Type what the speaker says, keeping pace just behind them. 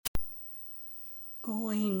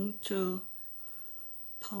going to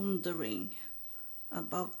pondering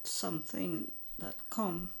about something that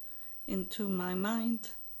come into my mind.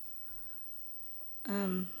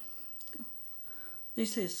 Um,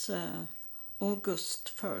 this is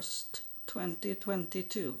August 1st,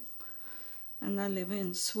 2022, and I live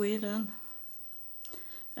in Sweden.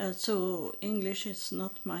 So English is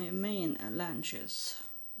not my main language.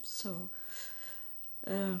 So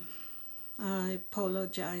I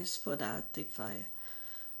apologize for that if I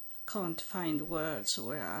can't find words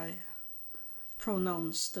where I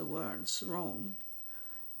pronounce the words wrong.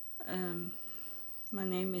 My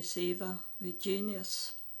name is Eva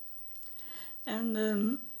Virginius,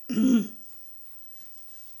 and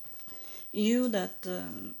you that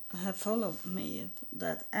have followed me,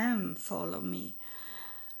 that follow me,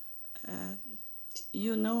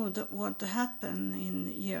 you know that what happened in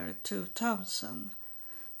year 2000.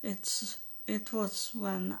 It was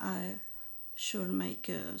when I should make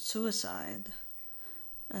a suicide,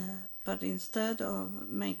 but instead of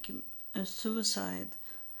making a suicide,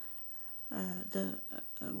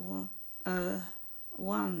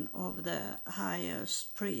 one of the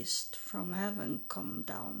highest priests from heaven come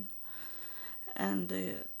down, and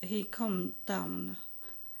he come down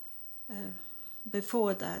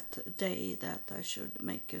before that day that I should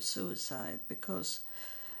make a suicide, because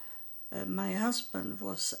my husband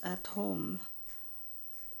was at home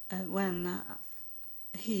when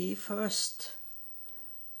he first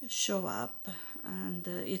show up, and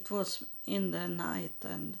it was in the night,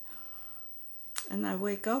 and I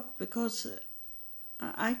wake up because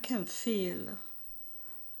I can feel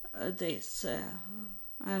this,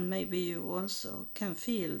 and maybe you also can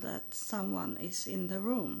feel that someone is in the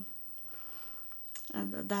room,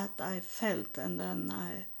 and that I felt, and then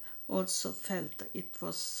I also felt it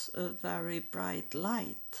was a very bright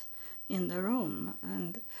light in the room,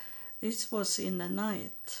 and this was in the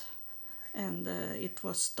night, and it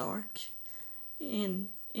was dark in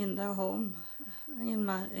the home,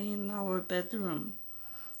 in our bedroom,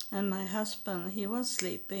 and my husband, he was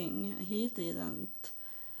sleeping. He didn't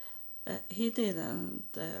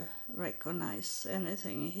recognize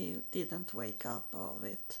anything. He didn't wake up of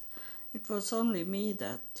it. It was only me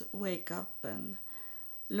that wake up and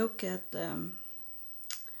look at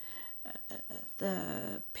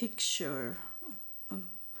the picture.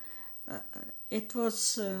 It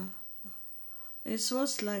was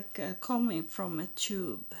like coming from a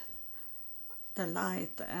tube, the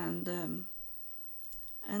light, and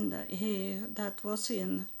he that was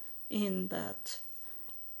in that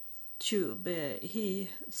tube. He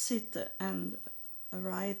sit and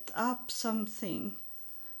write up something.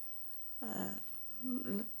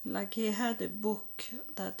 Like he had a book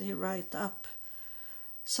that he write up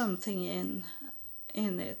something in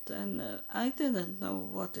it, and I didn't know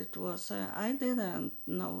what it was. I didn't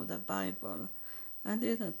know the Bible. I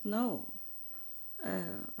didn't know,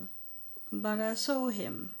 but I saw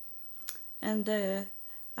him, and I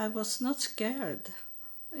was not scared.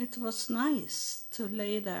 It was nice to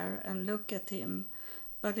lay there and look at him,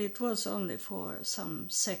 but it was only for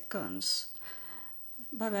some seconds.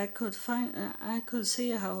 But I could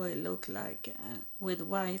see how he looked like, with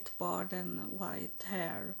white beard and white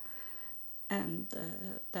hair, and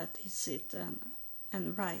that he sit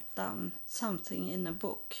and write down something in a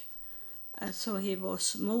book. So he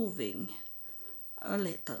was moving a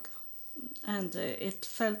little, and it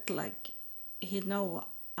felt like he know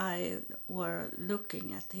I were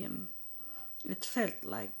looking at him. It felt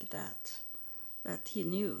like that he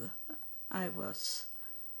knew I was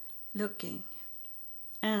looking.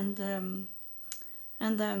 And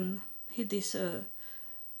then he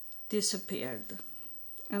disappeared,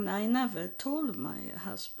 and I never told my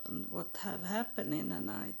husband what have happened in the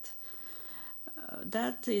night.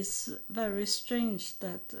 That is very strange,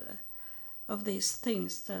 that of these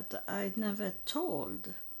things that I never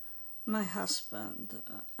told my husband.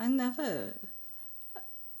 I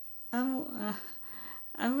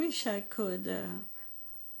wish I could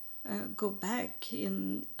go back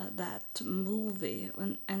in that movie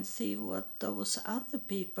and see what those other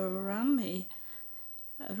people around me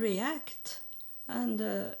react, and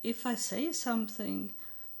if I say something,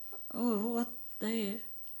 or what they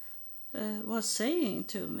was saying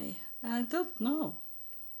to me. I don't know.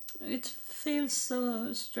 It feels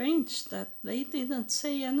so strange that they didn't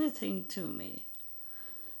say anything to me,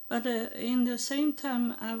 but in the same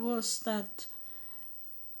time I was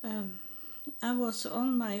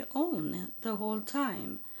on my own the whole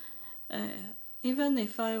time. Even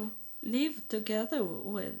if I lived together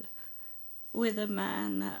with a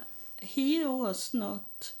man, he was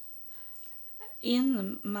not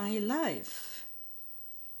in my life.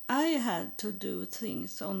 I had to do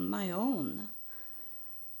things on my own,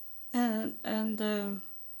 and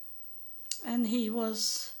he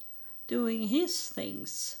was doing his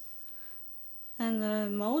things,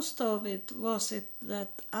 and most of it was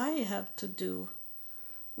that I have to do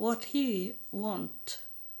what he want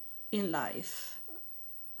in life.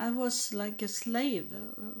 I was like a slave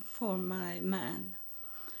for my man,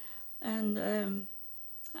 and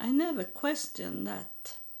I never questioned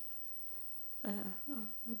that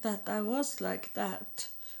I was like that.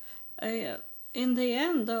 In the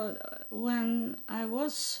end, when I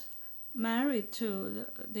was married to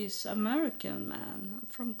this American man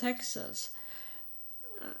from Texas,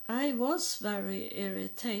 I was very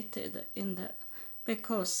irritated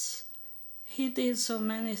because he did so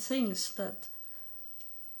many things that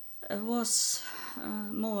was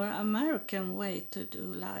a more American way to do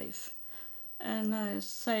life. And I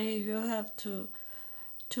say you have to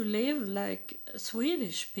live like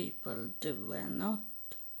Swedish people do and not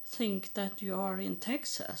think that you are in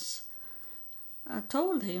Texas. I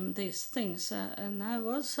told him these things, and I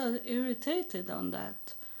was irritated on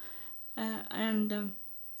that. And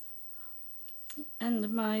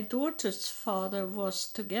my daughter's father was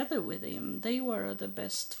together with him. They were the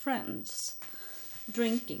best friends,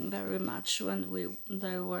 drinking very much when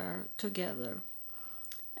they were together.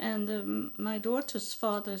 And my daughter's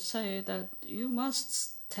father said that you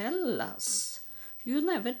must tell us. You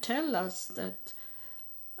never tell us that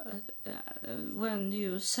when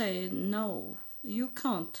you say no. You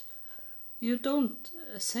can't. You don't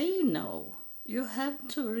say no. You have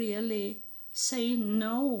to really say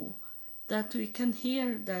no, that we can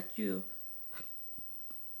hear that you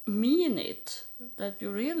mean it, that you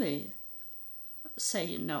really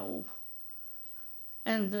say no.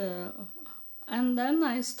 And then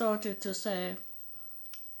I started to say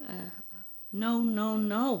no, no,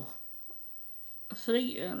 no,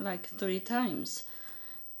 three times,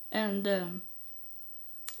 and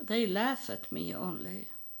they laugh at me only,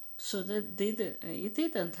 so it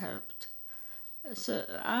didn't help. So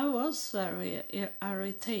I was very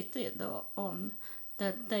irritated on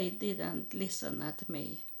that they didn't listen at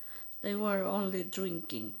me. They were only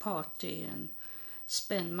drinking, party, and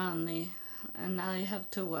spend money, and I have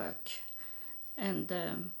to work. And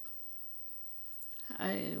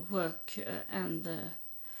I work and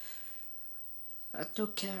I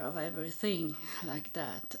took care of everything like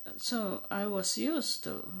that. So I was used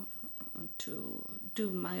to do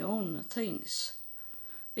my own things,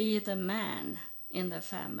 be the man in the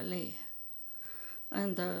family.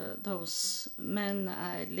 And those men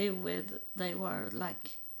I live with, they were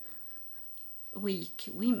like weak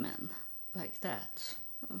women, like that.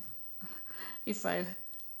 If I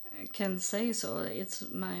can say so, it's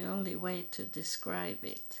my only way to describe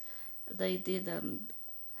it. They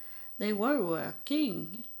were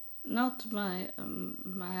working. Not my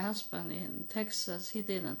husband in Texas, he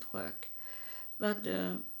didn't work. But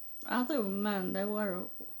other men, they were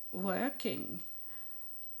working.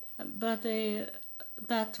 But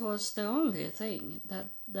that was the only thing, that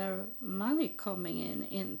their money coming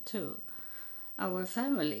into our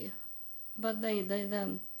family. But they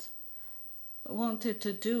didn't wanted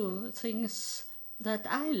to do things that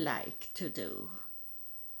I like to do.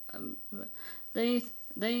 They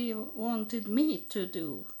wanted me to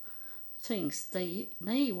do things they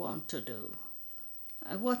want to do.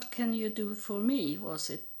 What can you do for me, was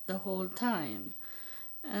it the whole time.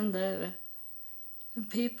 And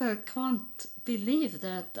people can't believe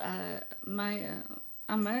that my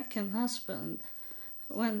American husband,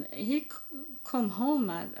 when he come home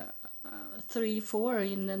at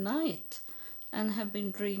 3-4 in the night and have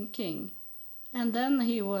been drinking, and then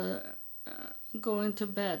he was going to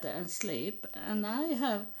bed and sleep, and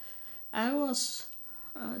I was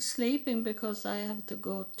sleeping because I have to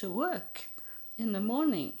go to work in the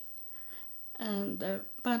morning, and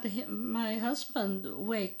but my husband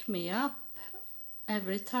wake me up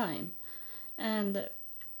every time, and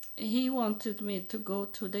he wanted me to go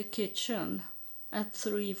to the kitchen at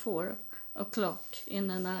 3-4 o'clock in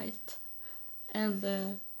the night and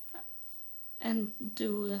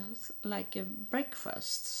do like a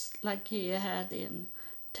breakfast like he had in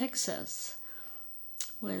Texas,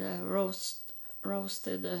 with a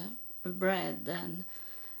roasted bread and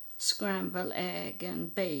scrambled egg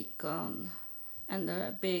and bacon and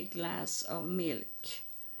a big glass of milk.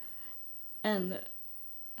 And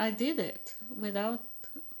I did it without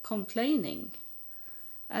complaining.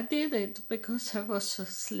 I did it because I was so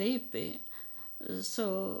sleepy.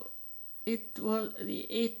 So it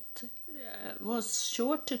was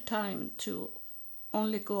shorter time to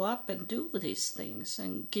only go up and do these things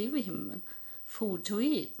and give him food to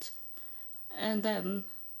eat. And then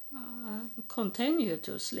continue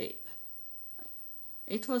to sleep.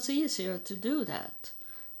 It was easier to do that.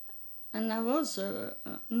 And I was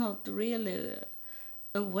not really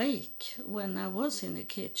awake when I was in the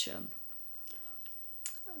kitchen.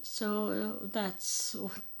 So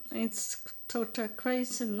it's total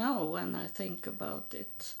crazy now when I think about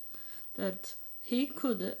it. That he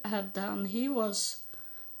could have done. He was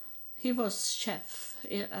chef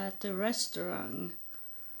at a restaurant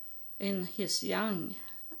in his young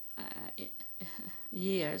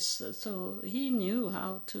years, so he knew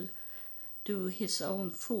how to do his own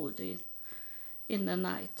food in the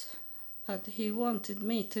night. But he wanted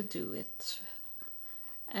me to do it,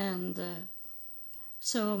 and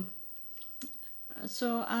so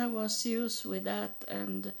I was used with that,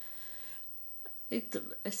 and it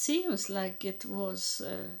seems like it was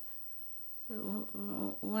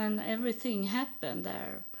when everything happened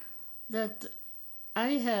there that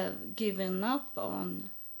I have given up on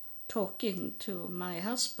talking to my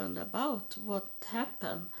husband about what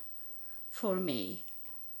happened for me.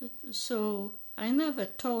 So I never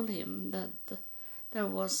told him that there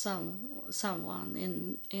was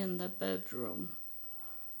someone in the bedroom.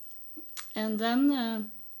 And then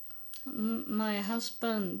my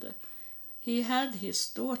husband, he had his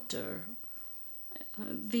daughter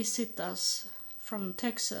visit us from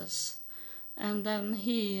Texas, and then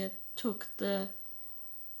he took the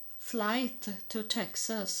flight to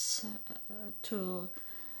Texas to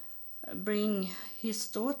bring his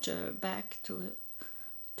daughter back to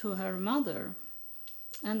her mother,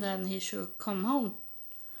 and then he should come home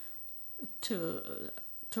to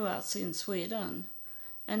us in Sweden.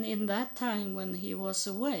 And in that time when he was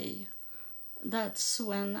away, that's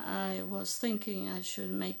when I was thinking I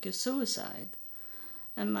should make a suicide.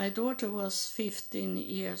 And my daughter was 15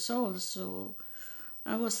 years old, so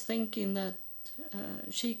I was thinking that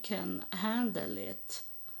she can handle it,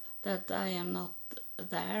 that I am not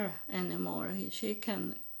there anymore. She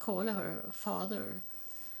can call her father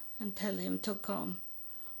and tell him to come.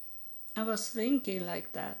 I was thinking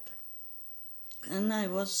like that, and I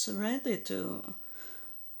was ready to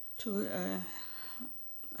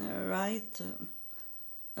write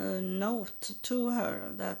a note to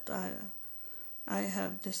her that I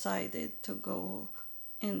have decided to go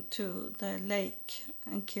into the lake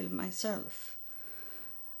and kill myself.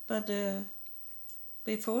 But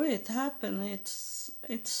before it happened,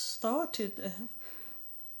 it started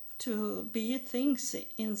to be things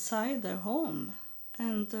inside the home,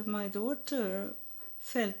 and my daughter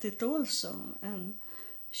felt it also, and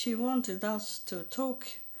she wanted us to talk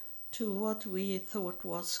to what we thought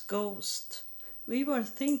was ghost. We were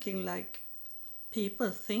thinking like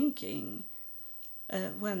people thinking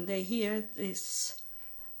when they hear this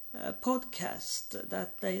podcast,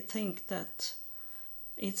 that they think that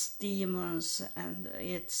it's demons and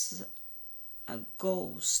it's a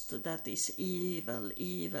ghost that is evil,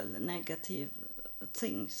 negative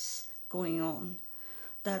things going on.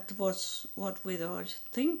 That was what we were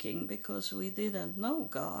thinking, because we didn't know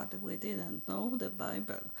God, we didn't know the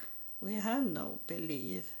Bible, we had no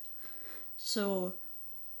belief. So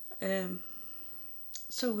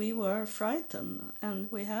we were frightened,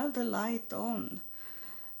 and we had the light on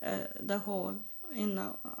the whole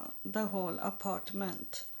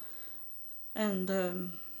apartment,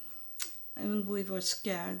 and we were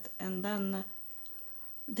scared. And then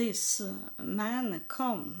this man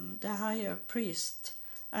come, the higher priest.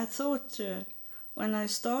 I thought when I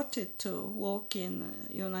started to walk in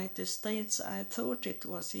United States, I thought it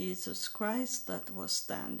was Jesus Christ that was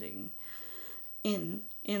standing in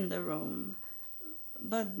the room.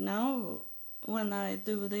 But now, when I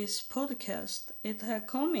do this podcast, it have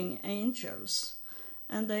coming angels,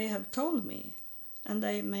 and they have told me, and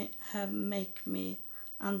they have make me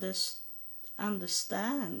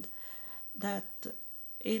understand that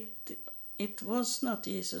it was not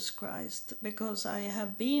Jesus Christ, because I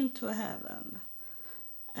have been to heaven,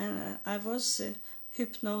 and I was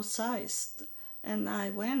hypnotized, and I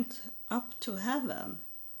went up to heaven,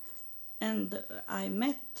 and I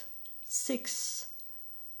met 6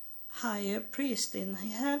 higher priests in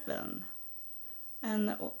heaven,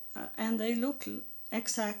 and they look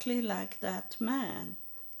exactly like that man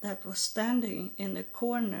that was standing in the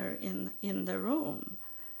corner in the room.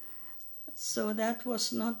 So that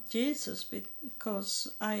was not Jesus, because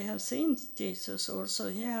I have seen Jesus also.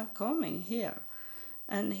 He have coming here,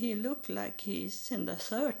 and he looked like he's in the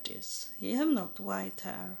 30s. He have not white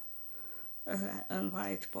hair and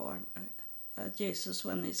white beard. Jesus,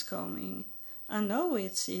 when he's coming, I know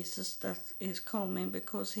it's Jesus that is coming,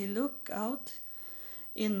 because he look out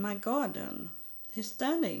in my garden. He's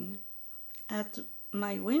standing at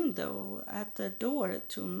my window at the door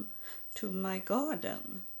to my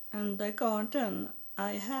garden. And the garden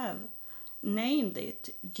I have named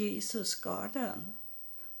it Jesus Garden.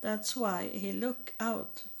 That's why he looked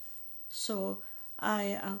out, so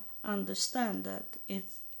I understand that it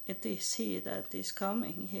is he that is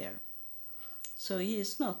coming here. So he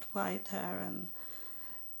is not white hair and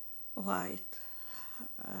white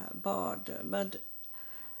beard, but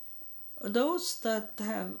those that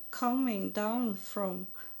have coming down from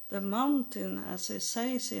the mountain, as it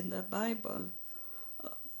says in the Bible,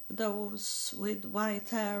 those with white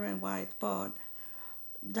hair and white beard,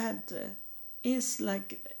 that is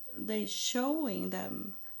like they showing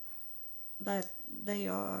them that they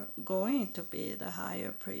are going to be the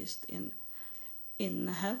higher priest in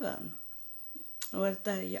heaven, where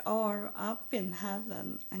they are up in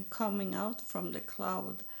heaven and coming out from the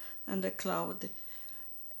cloud, and the cloud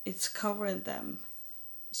it's covering them,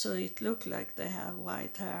 so it look like they have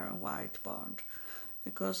white hair and white beard.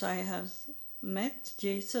 Because I have met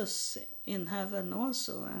Jesus in heaven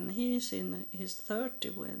also, and he's in his 30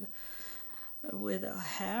 with a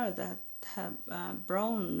hair that have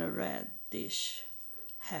brown reddish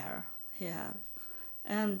hair he have.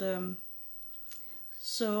 And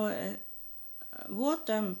what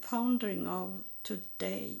I'm pondering of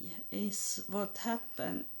today is what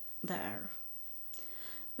happened there,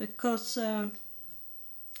 because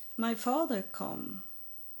my father come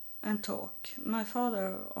and talk. My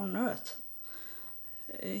father on earth,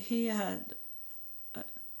 he had,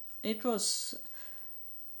 it was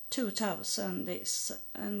 2000 this,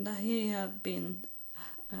 and he had been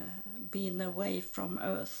away from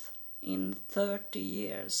earth in 30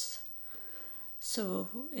 years. So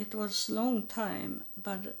it was long time,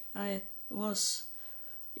 but I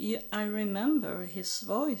remember his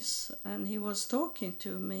voice, and he was talking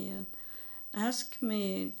to me and asked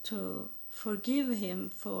me to forgive him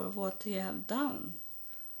for what he have done.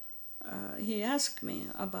 He asked me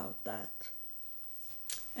about that,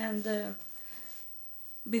 and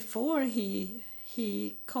before he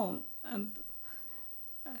come,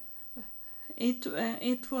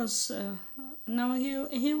 it was no,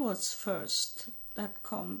 he was first that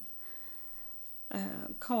come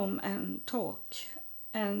and talk,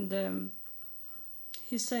 and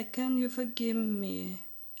he said, "Can you forgive me?"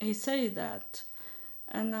 He said that,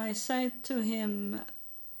 and I said to him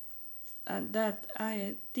that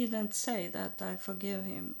I didn't say that I forgive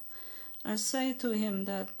him. I say to him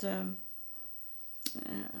that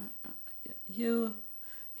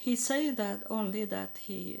he said that only that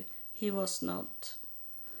he was not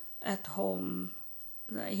at home,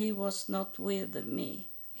 that he was not with me.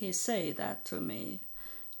 He said that to me,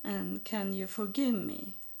 and can you forgive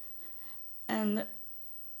me? And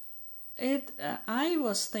I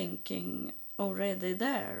was thinking already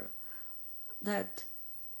there that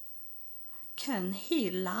can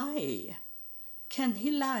he lie? Can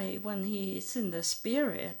he lie when he is in the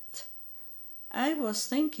spirit? I was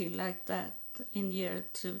thinking like that in year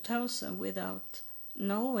 2000 without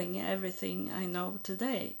knowing everything I know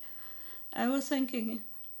today. I was thinking,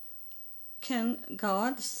 can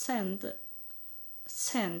God send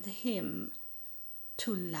him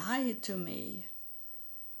to lie to me?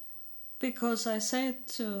 Because I said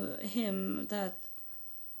to him that,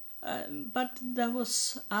 but there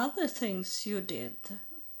was other things you did,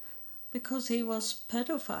 because he was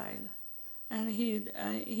pedophile, and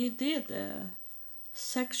he did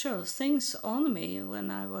sexual things on me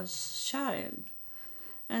when I was child,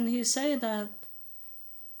 and he said that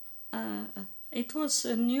it was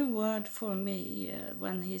a new word for me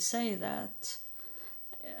when he said that.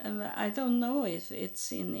 I don't know if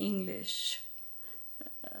it's in English.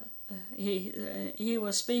 He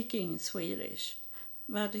was speaking Swedish,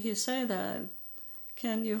 but he said that,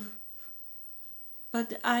 can you?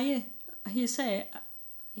 But he say,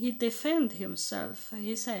 he defend himself.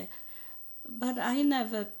 He say, but I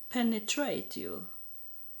never penetrate you.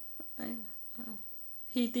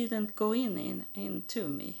 He didn't go into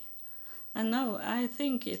me. And no, I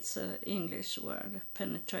think it's an English word,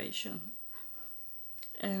 penetration.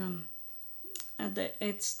 And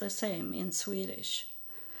it's the same in Swedish.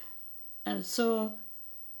 And so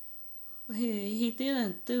he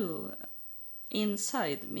didn't do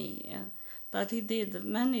inside me, but he did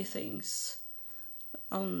many things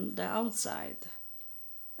on the outside,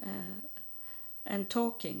 and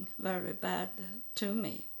talking very bad to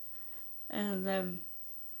me. And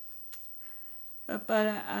but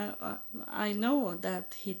I know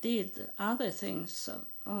that he did other things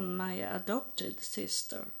on my adopted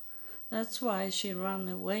sister. That's why she ran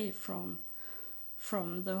away from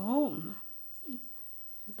the home.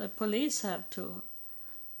 The police have to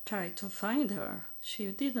try to find her,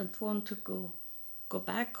 she didn't want to go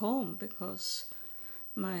back home because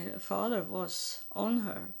my father was on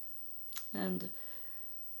her. And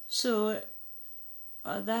so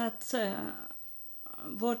that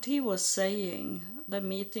what he was saying, the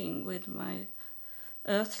meeting with my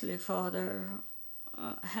earthly father,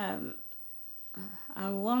 have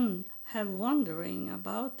wondering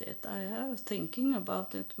about it. I have thinking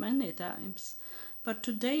about it many times, but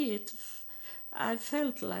today I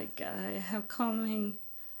felt like I have coming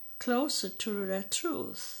closer to the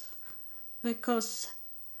truth, because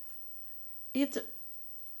it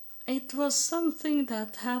was something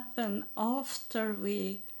that happened after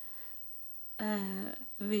we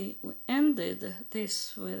ended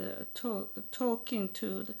this with talking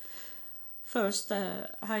to the first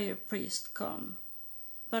higher priest come.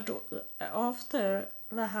 But after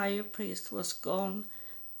the higher priest was gone,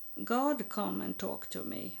 God come and talk to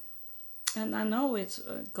me. And I know it's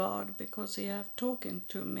God because he have talking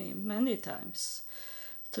to me many times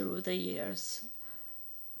through the years.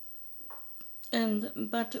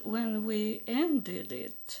 But when we ended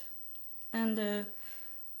it, and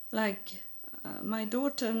my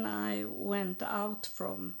daughter and I went out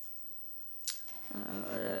from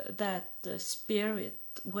that spirit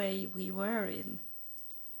way we were in,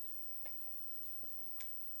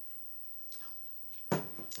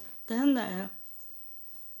 then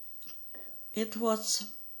it was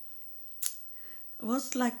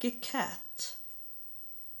like a cat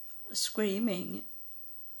screaming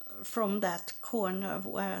from that corner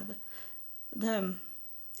where the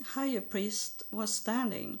higher priest was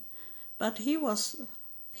standing, but he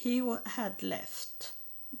had left,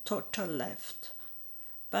 total left,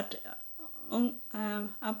 but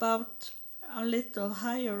about a little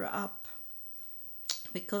higher up,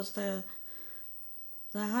 because the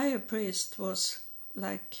higher priest was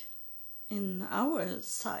like in our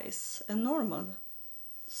size, a normal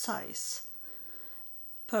size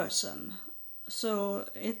person. So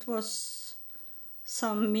it was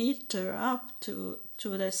some meter up to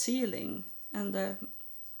the ceiling, and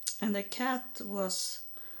the cat was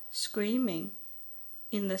screaming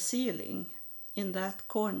in the ceiling in that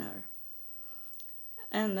corner.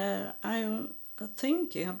 And I'm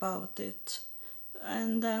thinking about it,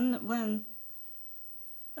 and then when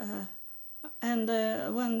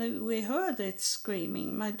we heard it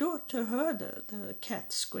screaming, my daughter heard the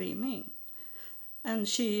cat screaming, and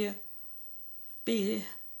she be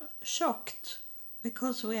shocked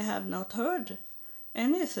because we have not heard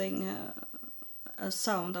anything, a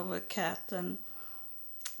sound of a cat, and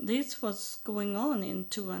this was going on in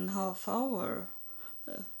 2.5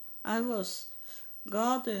 hours.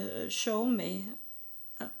 God showed me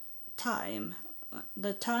time,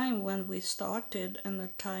 the time when we started and the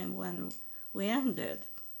time when we ended.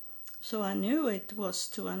 So I knew it was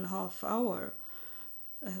 2.5 hours.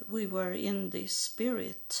 We were in this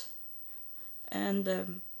spirit.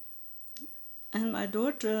 And my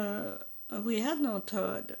daughter, we had not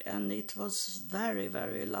heard, and it was very,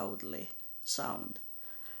 very loudly sound.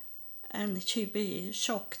 And she be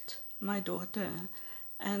shocked, my daughter,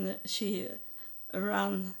 and she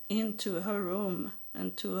ran into her room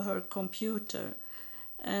and to her computer,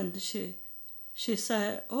 and she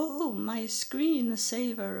said, "Oh, my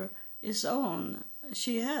screensaver is on."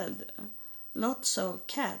 She had lots of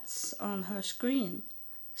cats on her screen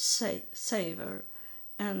saver,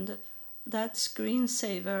 and that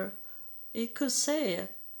screensaver, it could say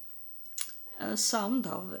a sound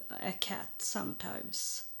of a cat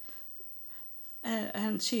sometimes.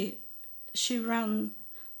 And she ran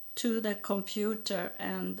to the computer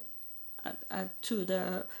and to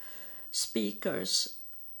the speakers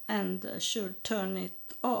and should turn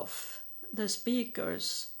it off, the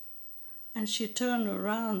speakers. And she turned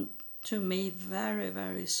around to me very,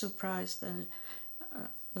 very surprised and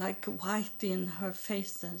like white in her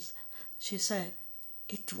face, and she said,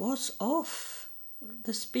 "It was off.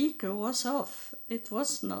 The speaker was off. It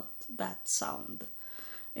was not that sound.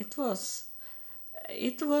 It was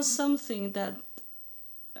something that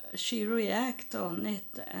she reacted on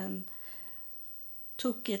it and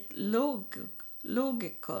took it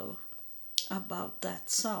logical about that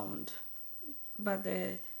sound. But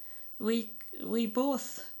we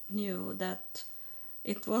both knew that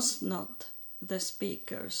it was not the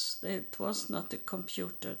speakers, it was not the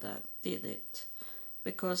computer that did it,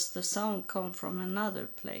 because the sound come from another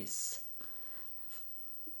place.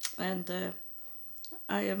 And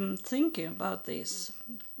I am thinking about this.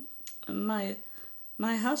 My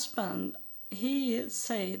husband, he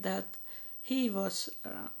say that he was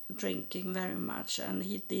drinking very much and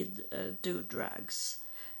he did do drugs,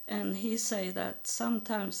 and he say that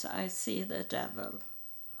sometimes I see the devil.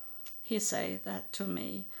 he say that to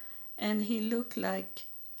me, and he looked like,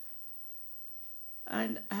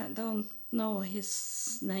 I don't know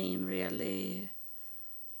his name really.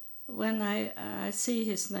 When I see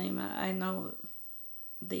his name, I know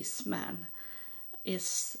this man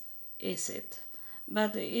is it.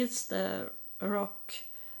 But it's the rock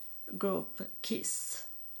group Kiss.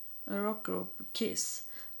 The rock group Kiss.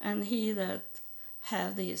 And he that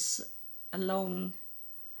had this long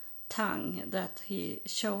tongue that he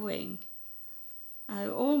showing. I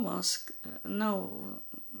almost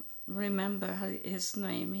remember his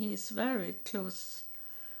name. He's very close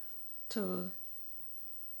to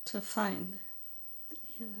find.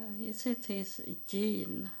 Is it his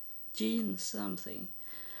Gene something?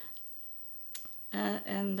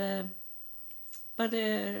 But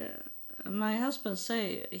my husband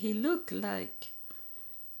say he looked like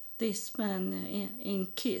this man in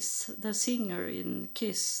Kiss, the singer in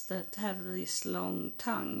Kiss that have this long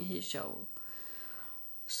tongue he show.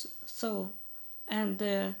 So, and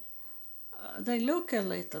they look a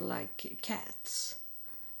little like cats,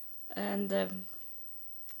 and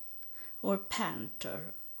or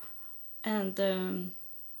panther, and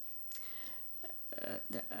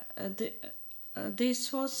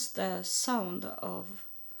this was the sound of,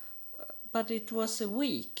 but it was a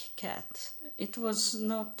weak cat. It was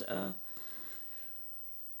not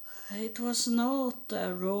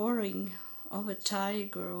a roaring of a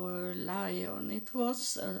tiger or a lion. It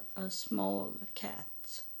was a small cat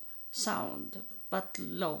sound, but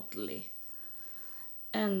loudly.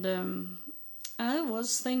 And I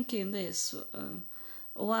was thinking this,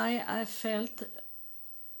 why I felt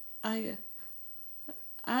I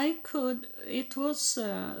could. It was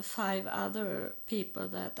 5 other people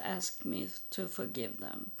that asked me to forgive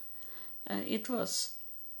them. It was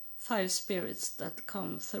 5 spirits that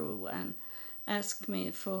come through and asked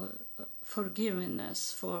me for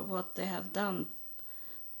forgiveness for what they have done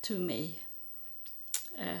to me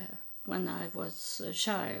when I was a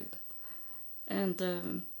child.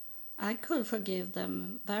 And I could forgive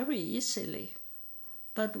them very easily.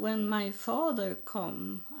 But when my father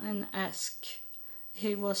come and asked,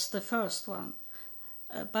 he was the first one,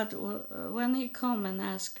 but when he come and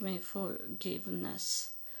asked me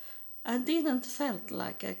forgiveness, I didn't felt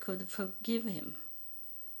like I could forgive him.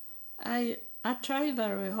 I tried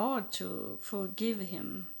very hard to forgive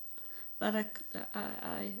him, but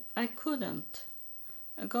I couldn't.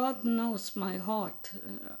 God knows my heart,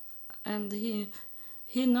 and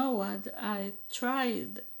He know I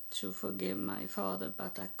tried to forgive my father,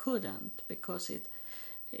 but I couldn't because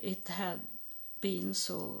it had been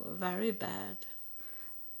so very bad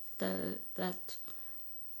that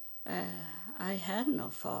I had no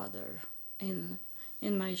father in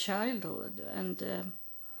my childhood, and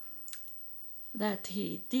that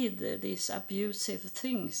he did these abusive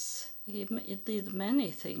things. He did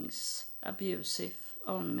many things abusive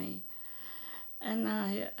on me, and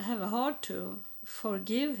I have hard to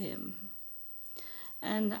forgive him.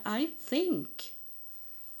 And I think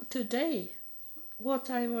today, what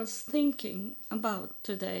I was thinking about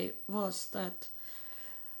today was that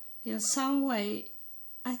in some way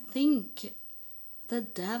I think the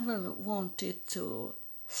devil wanted to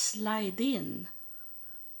slide in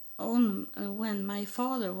on when my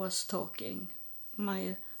father was talking,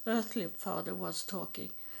 my earthly father was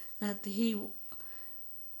talking, that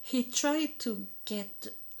he tried to get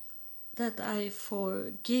that I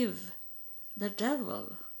forgive the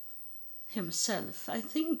devil himself. I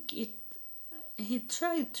think he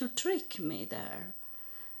tried to trick me there.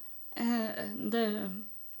 And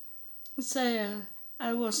say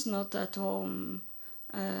I was not at home.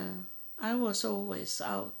 I was always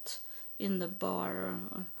out in the bar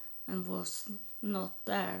and was not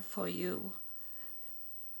there for you.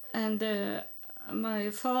 And my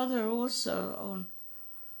father also,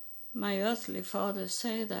 my earthly father,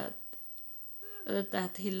 say that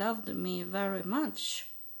he loved me very much,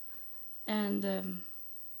 and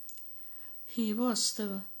he was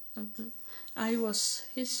I was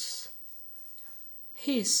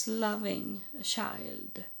his loving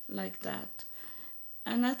child, like that.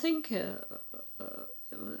 And I think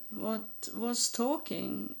what was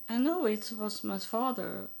talking, I know it was my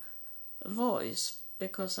father's voice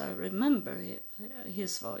because I remember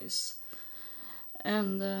his voice,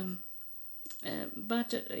 and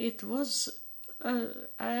but it was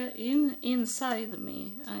inside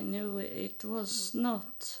me. I knew it was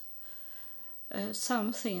not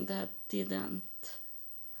something that didn't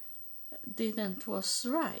was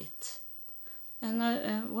right. And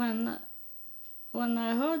when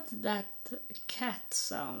I heard that cat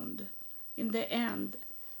sound in the end,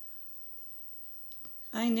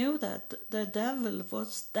 I knew that the devil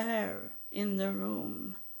was there in the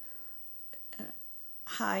room,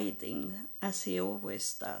 hiding as he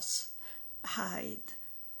always does, hide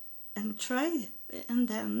and try, and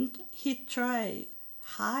then he try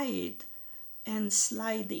hide and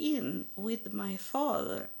slide in with my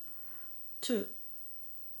father to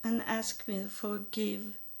and ask me to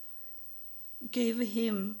give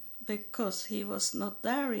him because he was not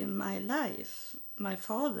there in my life, my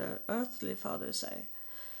father, earthly father say.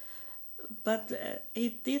 But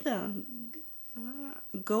it didn't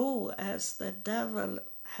go as the devil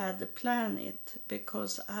had planned it,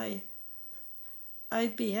 because I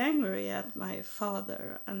be angry at my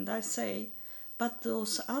father and I say, but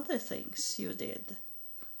those other things you did,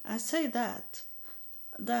 I say that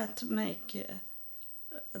make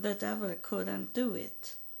the devil couldn't do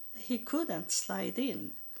it. He couldn't slide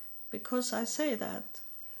in, because I say that.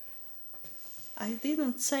 I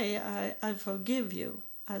didn't say I forgive you.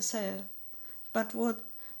 I say, but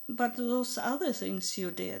those other things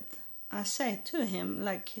you did, I say to him,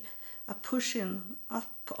 like I push him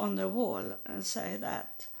up on the wall and say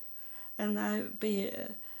that. And I be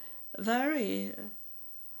very,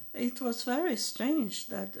 it was very strange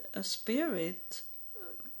that a spirit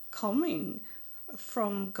coming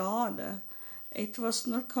from God, it was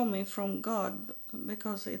not coming from God,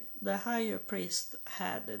 because the higher priest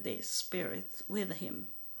had this spirit with him.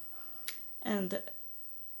 And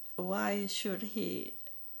why should he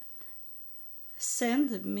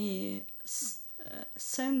send me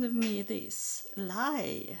this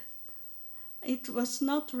lie? It was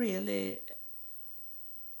not really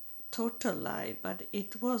total lie, but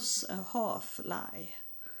it was a half lie.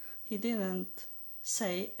 He didn't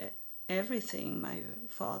say everything, my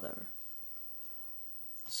father.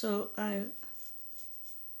 So I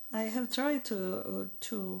have tried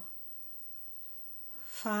to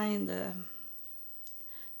find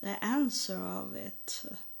the answer of it,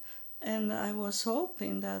 and I was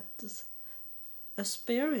hoping that a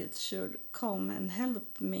spirit should come and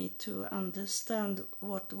help me to understand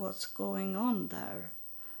what was going on there.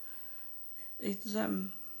 It's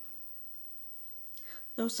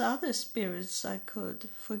those other spirits, I could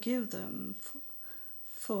forgive them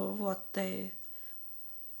for what they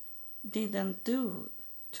didn't do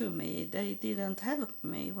to me. They didn't help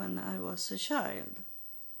me when I was a child.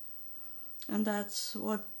 And that's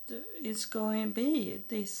what it's going to be.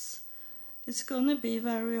 It's going to be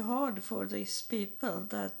very hard for these people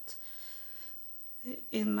that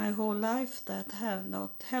in my whole life that have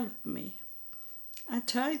not helped me. I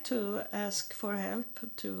try to ask for help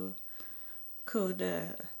to could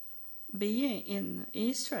be in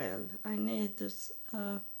Israel. I need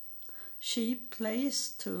a cheap place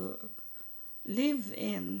to live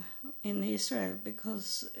in Israel,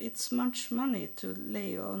 because it's much money to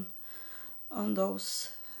lay on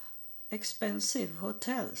those expensive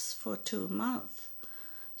hotels for 2 months.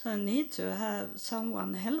 So I need to have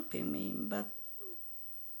someone helping me, but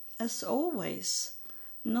as always,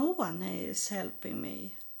 no one is helping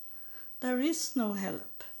me. There is no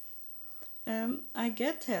help. I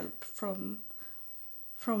get help from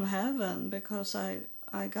heaven, because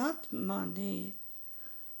I got money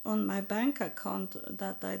on my bank account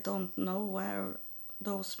that I don't know where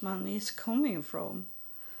those money is coming from.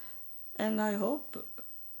 And I hope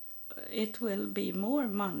it will be more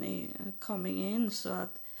money coming in, so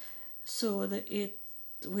that it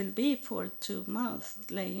will be for 2 months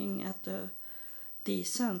laying at a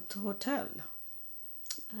decent hotel.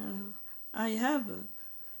 I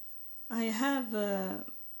have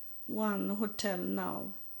one hotel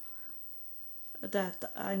now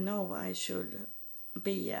that I know I should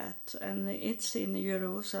be at, and it's in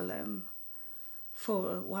Jerusalem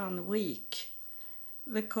for 1 week,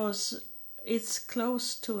 because it's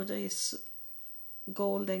close to this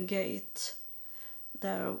Golden Gate.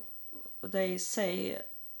 There they say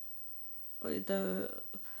the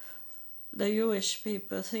Jewish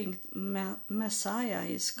people think Messiah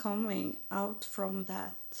is coming out from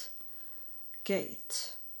that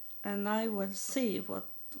gate, and I will see what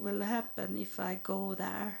will happen if I go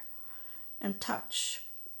there and touch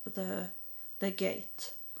the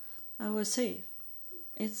gate. I will see.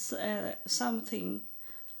 It's something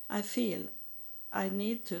I feel I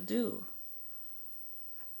need to do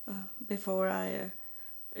before I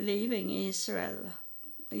leaving Israel.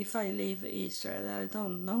 If I leave Israel, I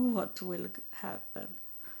don't know what will happen.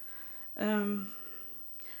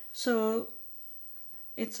 So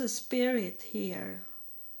it's a spirit here,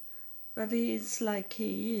 but it's like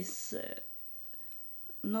he is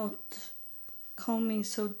not coming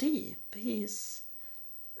so deep. He's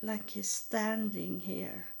like he's standing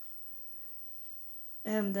here,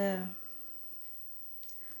 and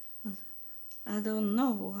I don't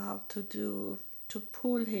know how to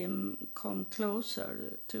pull him come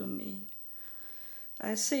closer to me.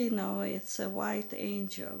 I see now it's a white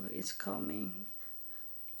angel is coming.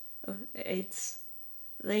 It's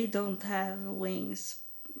they don't have wings.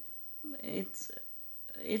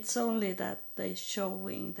 It's only that they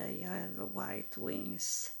showing they have white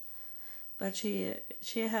wings. But she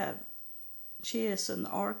is an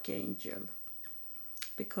archangel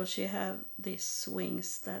because she have these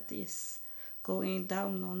wings that is going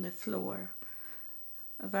down on the floor,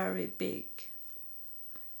 a very big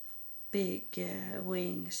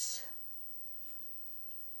wings,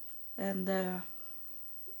 and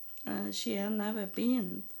she had never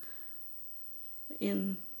been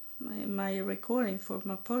in my recording for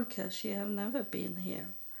my podcast. She have never been here.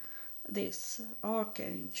 This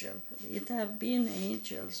archangel. It have been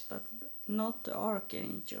angels, but not the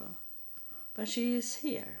archangel. But she is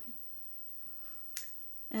here,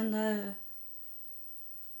 and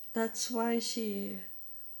that's why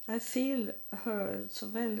I feel her so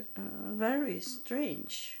very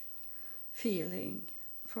strange feeling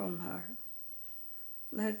from her,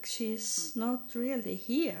 like she's not really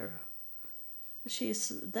here. She's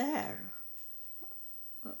there,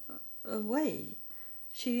 away.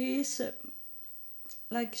 She is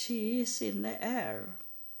like she is in the air.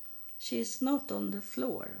 She is not on the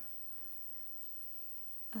floor.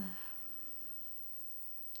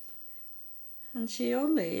 And she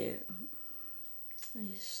only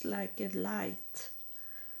is like a light.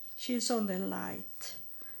 She's on the light.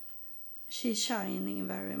 She's shining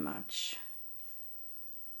very much.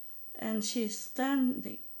 And she's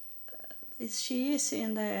standing. She is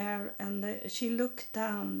in the air, and she looked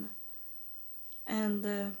down,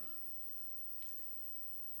 and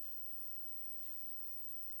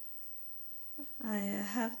I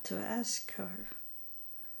have to ask her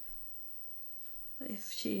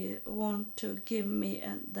if she want to give me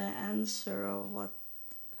the answer of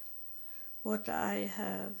what I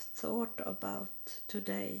have thought about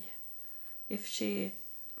today. If she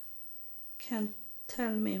can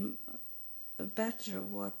tell me better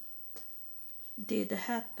what did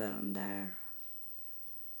happen there.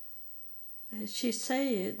 She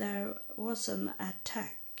say there was an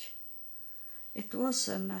attack. It was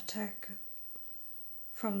an attack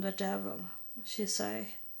from the devil, she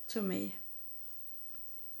say to me.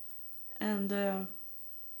 And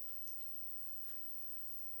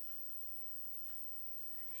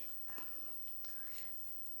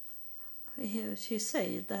she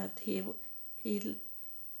say that he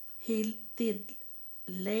did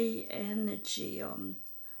lay energy on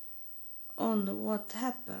what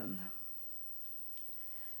happened.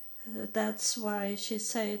 That's why she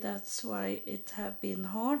say that's why it have been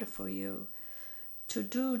hard for you to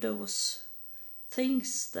do those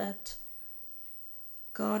things that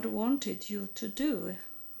God wanted you to do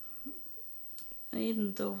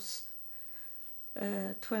in those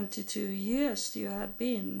 22 years you have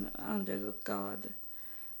been under God.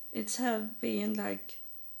 It's have been like,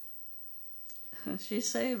 she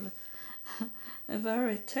said, a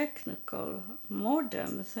very technical,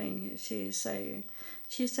 modern thing she's saying.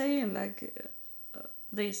 She's saying like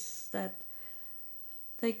this, that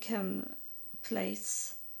they can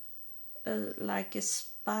place like a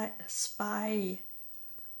spyware,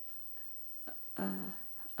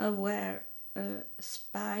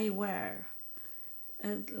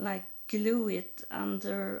 like glue it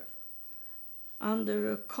under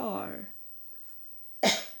a car.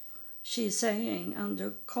 She's saying under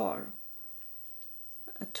car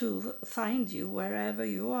to find you wherever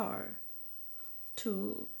you are,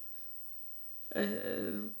 to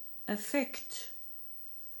affect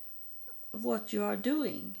what you are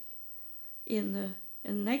doing in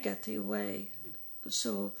a negative way.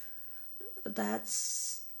 So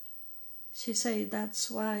she say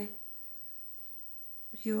that's why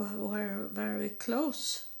you were very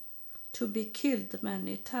close to be killed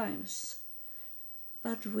many times.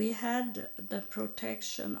 But we had the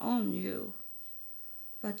protection on you.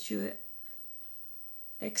 But you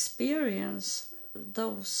experience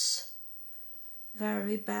those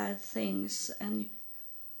very bad things, and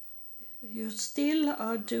you still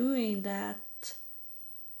are doing that.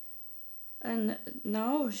 And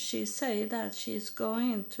now she say that she's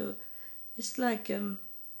going to, it's like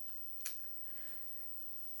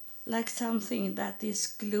something that is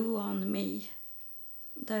glue on me,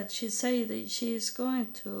 that she say that she is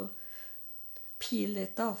going to peel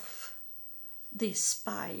it off, these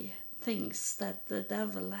spy things that the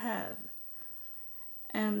devil have.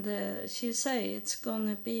 And she say it's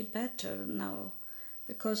gonna be better now,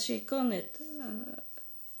 because she gonna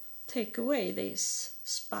take away this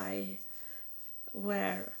spyware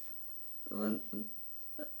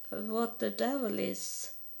what the devil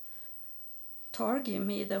is targeting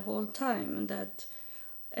me the whole time, that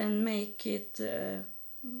and make it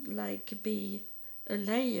like be a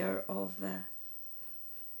layer of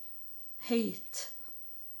hate,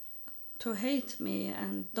 to hate me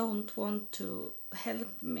and don't want to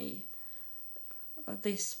help me.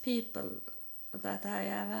 These people that I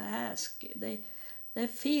have asked, they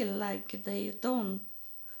feel like they don't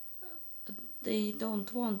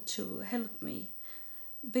want to help me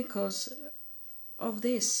because of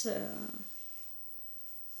this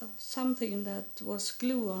something that was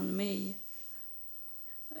glue on me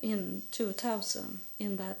in 2000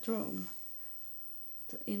 in that room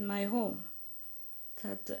in my home,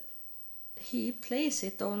 that he placed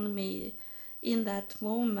it on me in that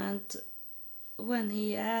moment when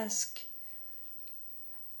he asked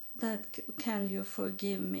that, can you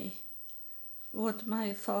forgive me? What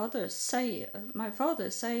my father say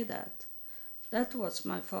that was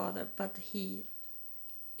my father, but he,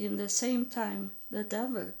 in the same time, the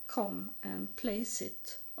devil come and place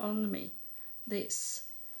it on me, this,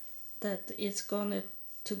 that it's gonna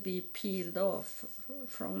to be peeled off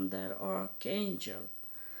from the archangel.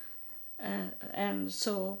 And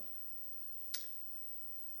so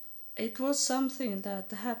it was something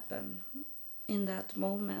that happened in that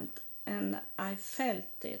moment, and I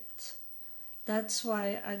felt it. That's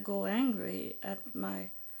why I go angry at my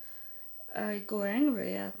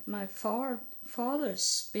father's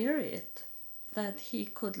spirit, that he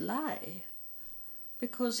could lie,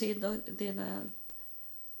 because he didn't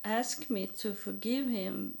ask me to forgive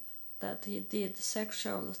him, that he did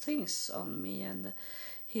sexual things on me, and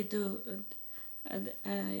he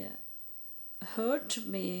hurt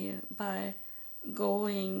me by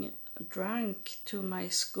going drunk to my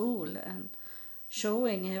school and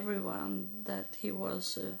showing everyone that he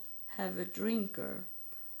was a heavy drinker,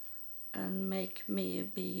 and make me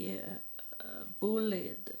be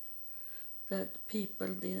bullied, that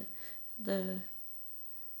people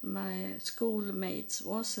my schoolmates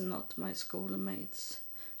was not my schoolmates.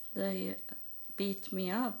 They beat me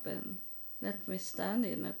up and let me stand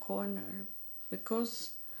in a corner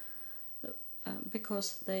because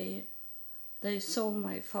they saw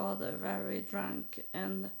my father very drunk.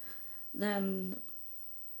 And then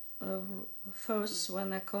first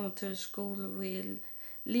when I come to school, we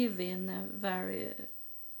live in a very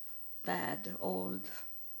bad, old,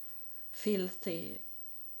 filthy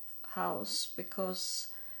house, because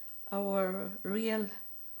our real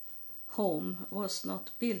home was not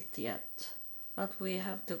built yet, but we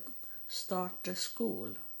have to start the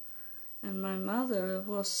school. And my mother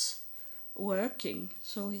was working,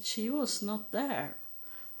 so she was not there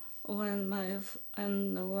when my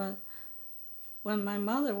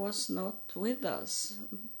mother was not with us.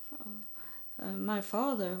 My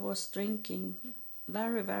father was drinking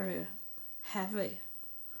very, very heavy,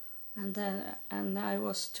 and I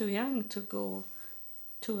was too young to go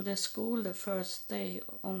to the school the first day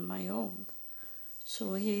on my own.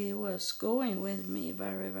 So he was going with me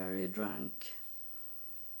very, very drunk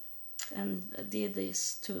and did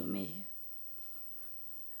this to me.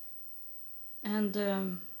 And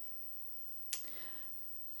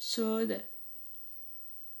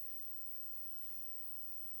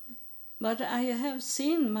but I have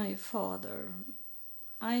seen my father.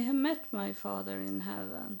 I have met my father in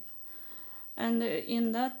heaven. And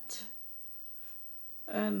in that,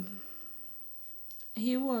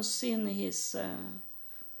 he was in his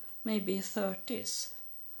maybe 30s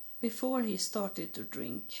before he started to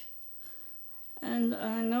drink. And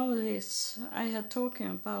I know this, I had talking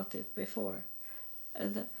about it before.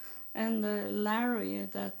 And Larry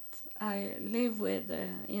that I live with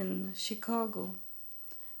in Chicago,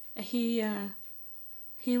 he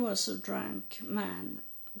was a drunk man,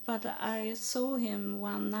 but I saw him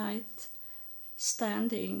one night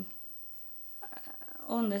standing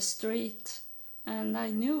on the street, and I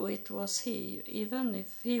knew it was he, even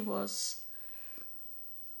if he was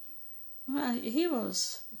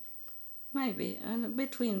maybe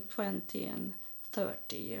between 20 and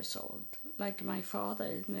 30 years old, like my father,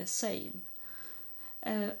 in the same.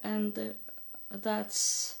 And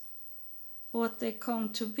that's what they come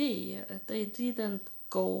to be. They didn't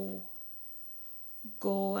go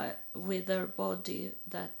with their body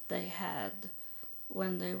that they had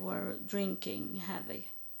when they were drinking heavy.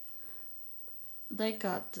 They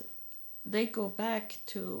go back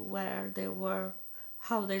to where they were,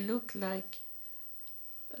 how they looked like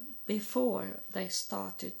before they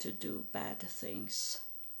started to do bad things,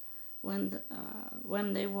 when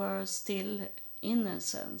they were still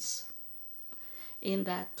innocence in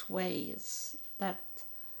that ways, that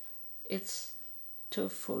it's to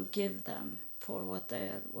forgive them for what they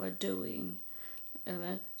were doing.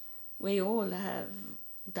 We all have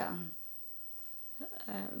done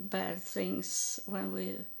bad things when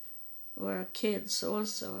we were kids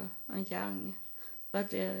also and young,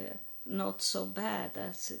 but not so bad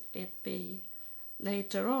as it be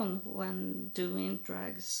later on when doing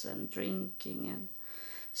drugs and drinking and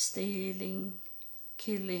stealing,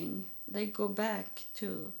 killing. They go back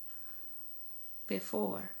to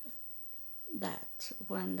before that,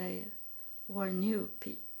 when they were new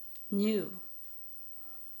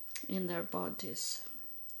in their bodies.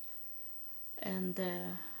 And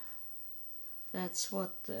that's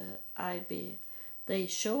what they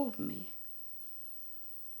showed me,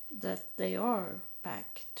 that they are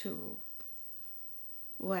back to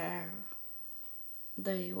where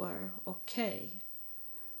they were okay.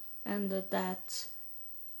 And that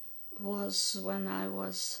was when I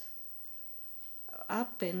was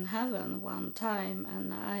up in heaven one time,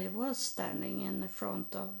 and I was standing in the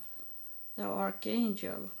front of the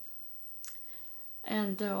archangel.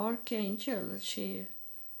 And the archangel, she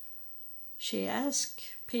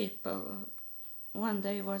asked people when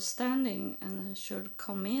they were standing and should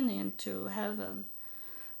come into heaven.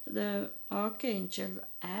 The archangel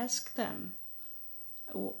asked them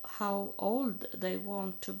how old they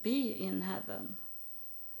want to be in heaven.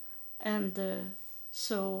 And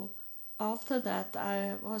so after that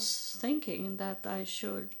I was thinking that I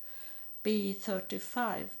should be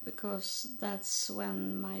 35, because that's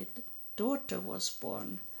when my daughter was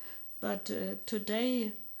born. But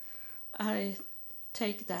today I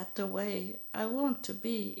take that away. I want to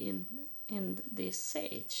be in this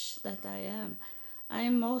age that I am. I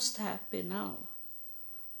am most happy now.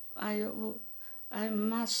 I'm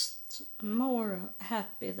much more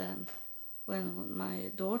happy than when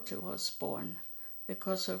my daughter was born,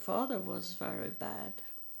 because her father was very bad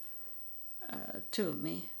to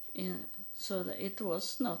me. So that it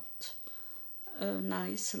was not a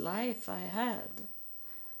nice life I had.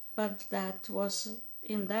 But that was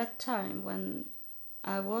in that time when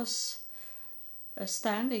I was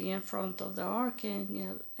standing in front of the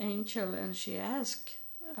archangel, and she asked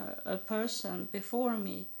a person before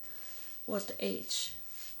me what age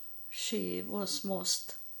she was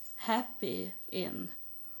most happy in,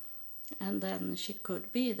 and then she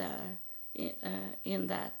could be there in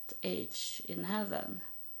that age in heaven.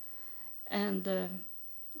 And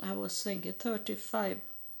I was thinking 35,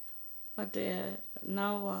 but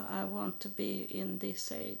now I want to be in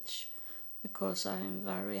this age, because I'm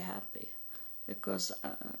very happy. Because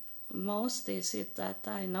most is it that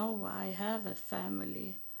I know I have a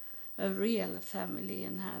family, a real family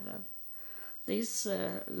in heaven. This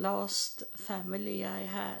last family I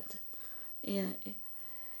had in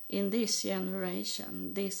this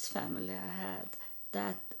generation, this family I had,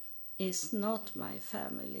 that is not my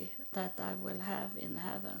family that I will have in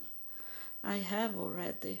heaven. I have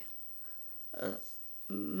already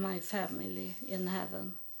my family in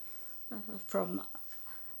heaven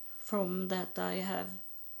from that I have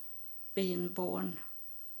been born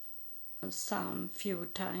some few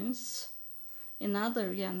times. In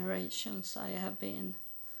other generations I have been,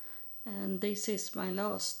 and this is my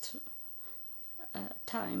last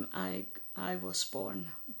time I was born,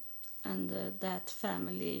 and that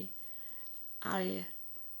family I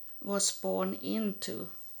was born into,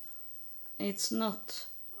 it's not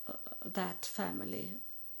that family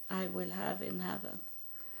I will have in heaven.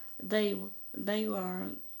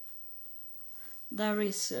 There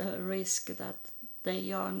is a risk that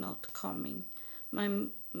they are not coming. My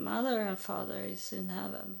mother and father is in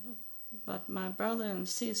heaven, but my brother and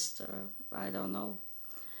sister, I don't know.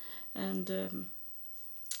 And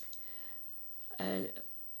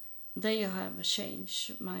they have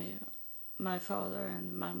changed, my father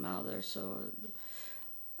and my mother, so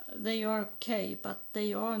they are okay, but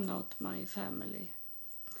they are not my family.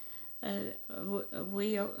 They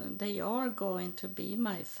are going to be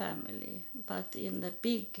my family, but in the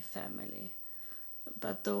big family.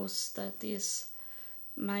 But those that is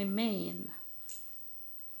my main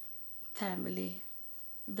family,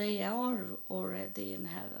 they are already in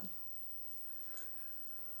heaven.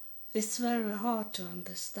 It's very hard to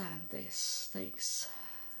understand these things.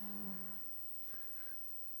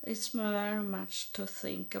 It's very much to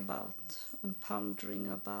think about and pondering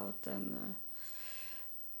about, and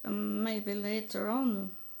maybe later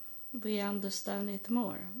on we understand it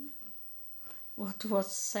more, what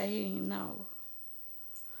was saying now.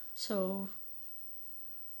 So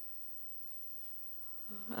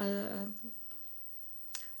I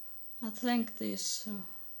thank this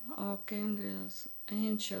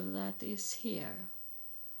angel that is here.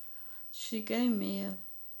 She gave me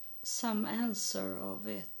some answer of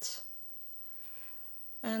it.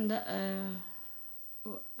 And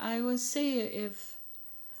I will see if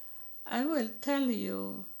I will tell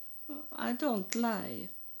you. I don't lie.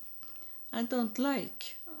 I don't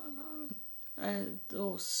like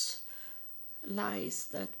those lies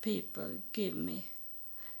that people give me.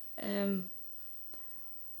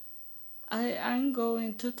 I'm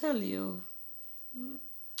going to tell you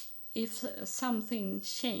if something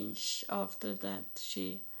changed after that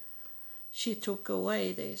she took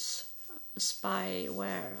away this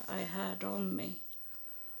spyware I had on me.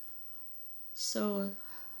 So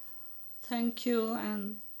thank you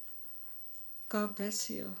and God bless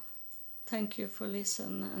you. Thank you for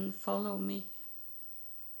listening and follow me.